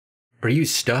Are you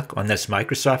stuck on this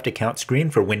Microsoft account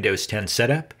screen for Windows 10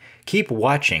 setup? Keep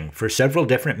watching for several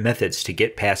different methods to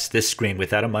get past this screen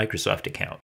without a Microsoft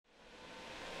account.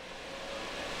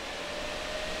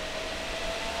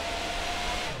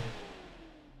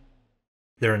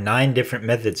 There are 9 different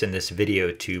methods in this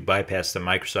video to bypass the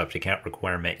Microsoft account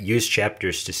requirement. Use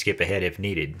chapters to skip ahead if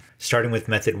needed. Starting with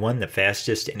method 1, the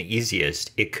fastest and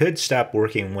easiest. It could stop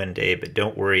working one day, but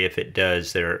don't worry if it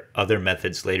does. There are other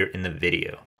methods later in the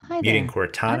video. Muting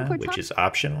Cortana, which is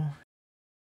optional.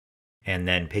 And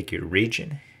then pick your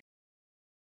region.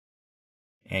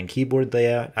 And keyboard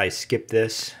layout, I skip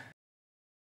this.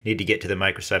 Need to get to the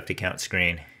Microsoft account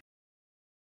screen.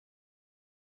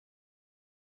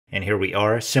 And here we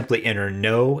are. Simply enter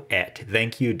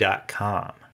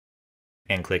no@thankyou.com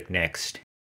and click next.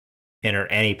 Enter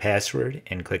any password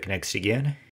and click next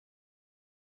again.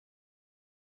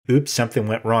 Oops, something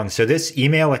went wrong. So this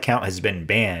email account has been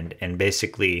banned and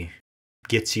basically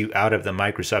gets you out of the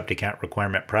Microsoft account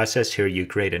requirement process. Here you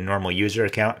create a normal user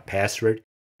account, password,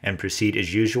 and proceed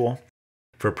as usual.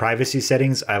 For privacy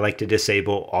settings, I like to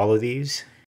disable all of these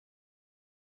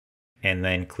and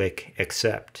then click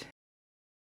accept.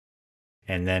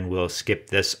 And then we'll skip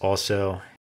this also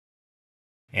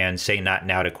and say not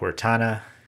now to Cortana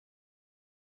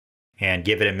and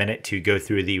give it a minute to go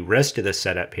through the rest of the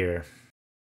setup here.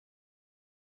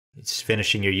 It's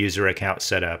finishing your user account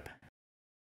setup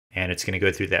and it's going to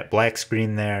go through that black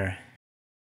screen there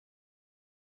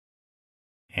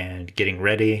and getting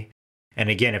ready. And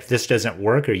again, if this doesn't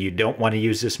work or you don't want to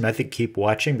use this method, keep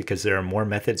watching because there are more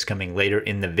methods coming later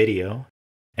in the video.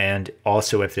 And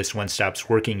also, if this one stops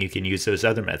working, you can use those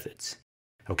other methods.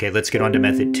 Okay, let's get on to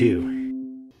method 2.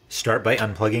 Start by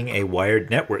unplugging a wired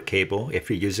network cable if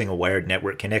you're using a wired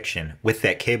network connection. With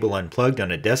that cable unplugged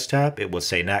on a desktop, it will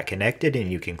say not connected, and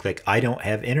you can click I don't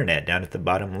have internet down at the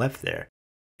bottom left there,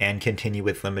 and continue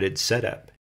with limited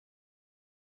setup.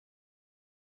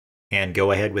 And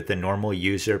go ahead with the normal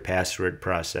user password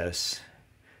process,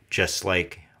 just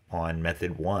like on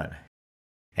method 1.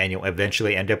 And you'll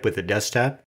eventually end up with a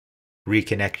desktop,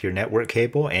 reconnect your network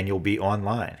cable, and you'll be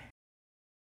online.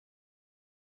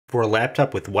 For a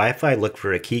laptop with Wi-Fi, look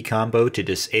for a key combo to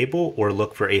disable or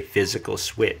look for a physical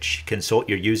switch. Consult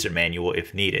your user manual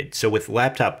if needed. So with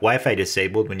laptop Wi-Fi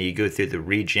disabled, when you go through the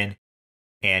region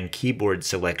and keyboard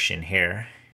selection here,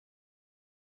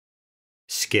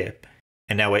 skip.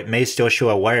 And now it may still show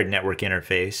a wired network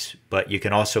interface, but you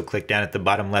can also click down at the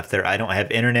bottom left there, I don't have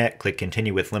internet, click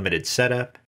continue with limited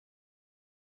setup.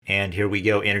 And here we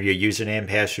go, enter your username,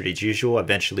 password as usual.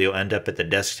 Eventually you'll end up at the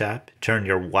desktop. Turn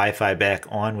your Wi-Fi back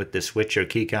on with the switch or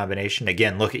key combination.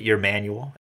 Again, look at your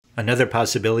manual. Another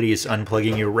possibility is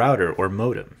unplugging your router or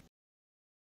modem.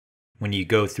 When you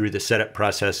go through the setup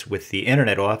process with the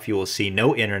internet off, you will see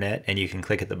no internet, and you can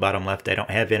click at the bottom left, I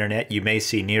don't have internet. You may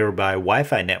see nearby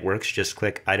Wi-Fi networks, just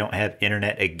click I don't have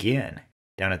internet again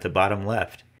down at the bottom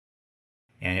left.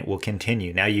 And it will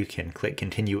continue. Now you can click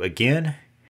continue again.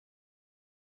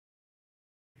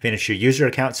 Finish your user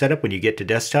account setup. When you get to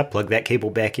desktop, plug that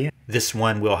cable back in. This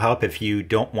one will help if you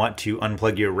don't want to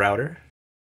unplug your router.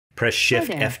 Press Shift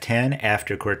F10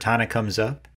 after Cortana comes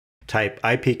up. Type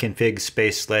ipconfig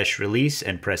 /release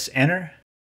and press enter.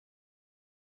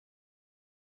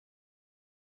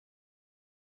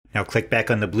 Now click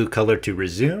back on the blue color to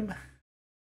resume.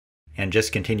 And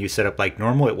just continue setup like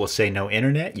normal. It will say no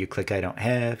internet. You click I don't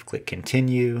have, click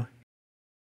continue.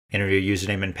 Enter your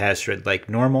username and password like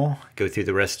normal. Go through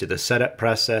the rest of the setup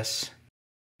process.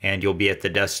 And you'll be at the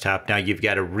desktop. Now you've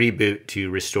got to reboot to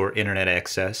restore internet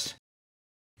access.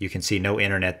 You can see no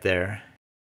internet there.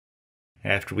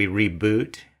 After we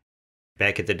reboot,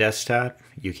 back at the desktop,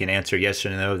 you can answer yes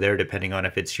or no there depending on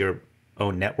if it's your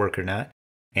own network or not.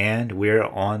 And we're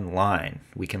online.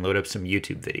 We can load up some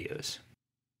YouTube videos.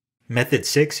 Method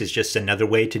 6 is just another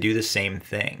way to do the same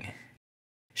thing.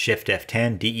 Shift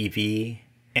F10, DEV,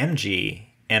 MG,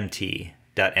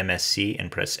 MT.MSC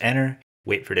and press enter.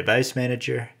 Wait for device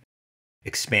manager.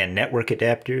 Expand network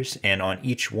adapters, and on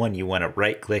each one you want to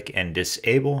right click and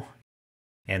disable.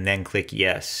 And then click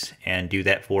yes, and do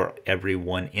that for every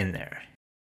one in there.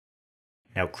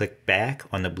 Now click back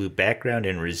on the blue background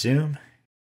and resume.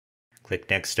 Click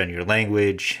next on your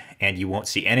language, and you won't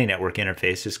see any network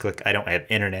interfaces. Click I don't have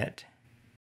internet.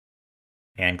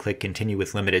 And click continue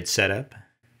with limited setup.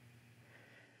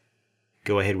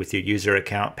 Go ahead with your user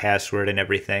account, password, and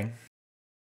everything.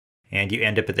 And you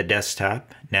end up at the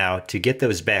desktop. Now to get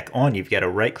those back on, you've got to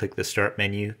right click the start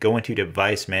menu, go into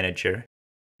device manager,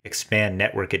 expand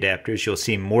network adapters, you'll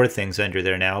see more things under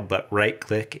there now, but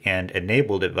right-click and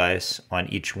enable device on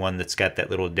each one that's got that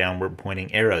little downward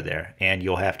pointing arrow there. And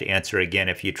you'll have to answer again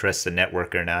if you trust the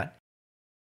network or not.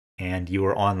 And you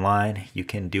are online. You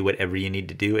can do whatever you need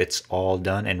to do. It's all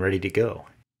done and ready to go.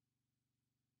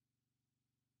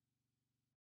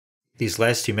 These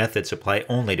last two methods apply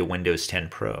only to Windows 10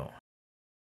 Pro.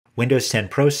 Windows 10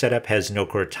 Pro setup has no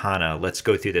Cortana. Let's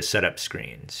go through the setup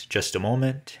screens. Just a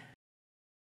moment.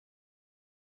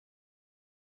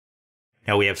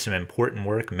 Now we have some important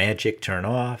work. Magic turn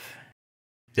off.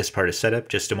 This part is setup.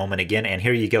 Just a moment again. And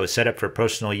here you go. Setup for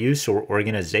personal use or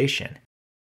organization.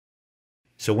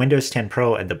 So Windows 10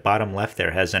 Pro at the bottom left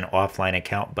there has an offline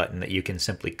account button that you can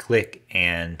simply click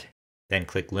and then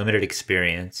click limited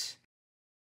experience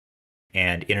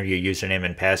and enter your username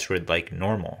and password like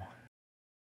normal.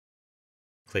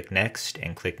 Click next,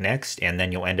 and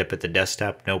then you'll end up at the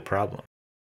desktop, no problem.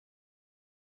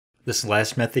 This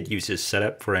last method uses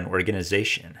setup for an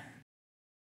organization.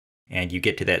 And you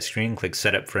get to that screen, click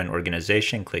setup for an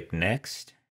organization, click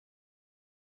next.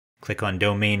 Click on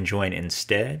domain join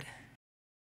instead.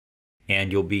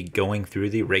 And you'll be going through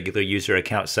the regular user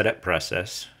account setup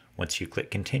process. Once you click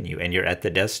continue and you're at the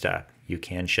desktop, you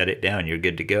can shut it down, you're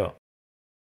good to go.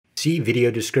 See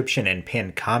video description and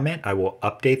pinned comment. I will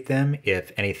update them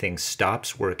if anything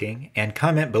stops working, and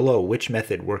comment below which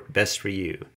method worked best for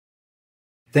you.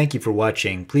 Thank you for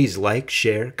watching. Please like,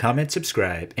 share, comment,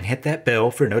 subscribe, and hit that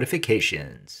bell for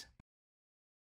notifications.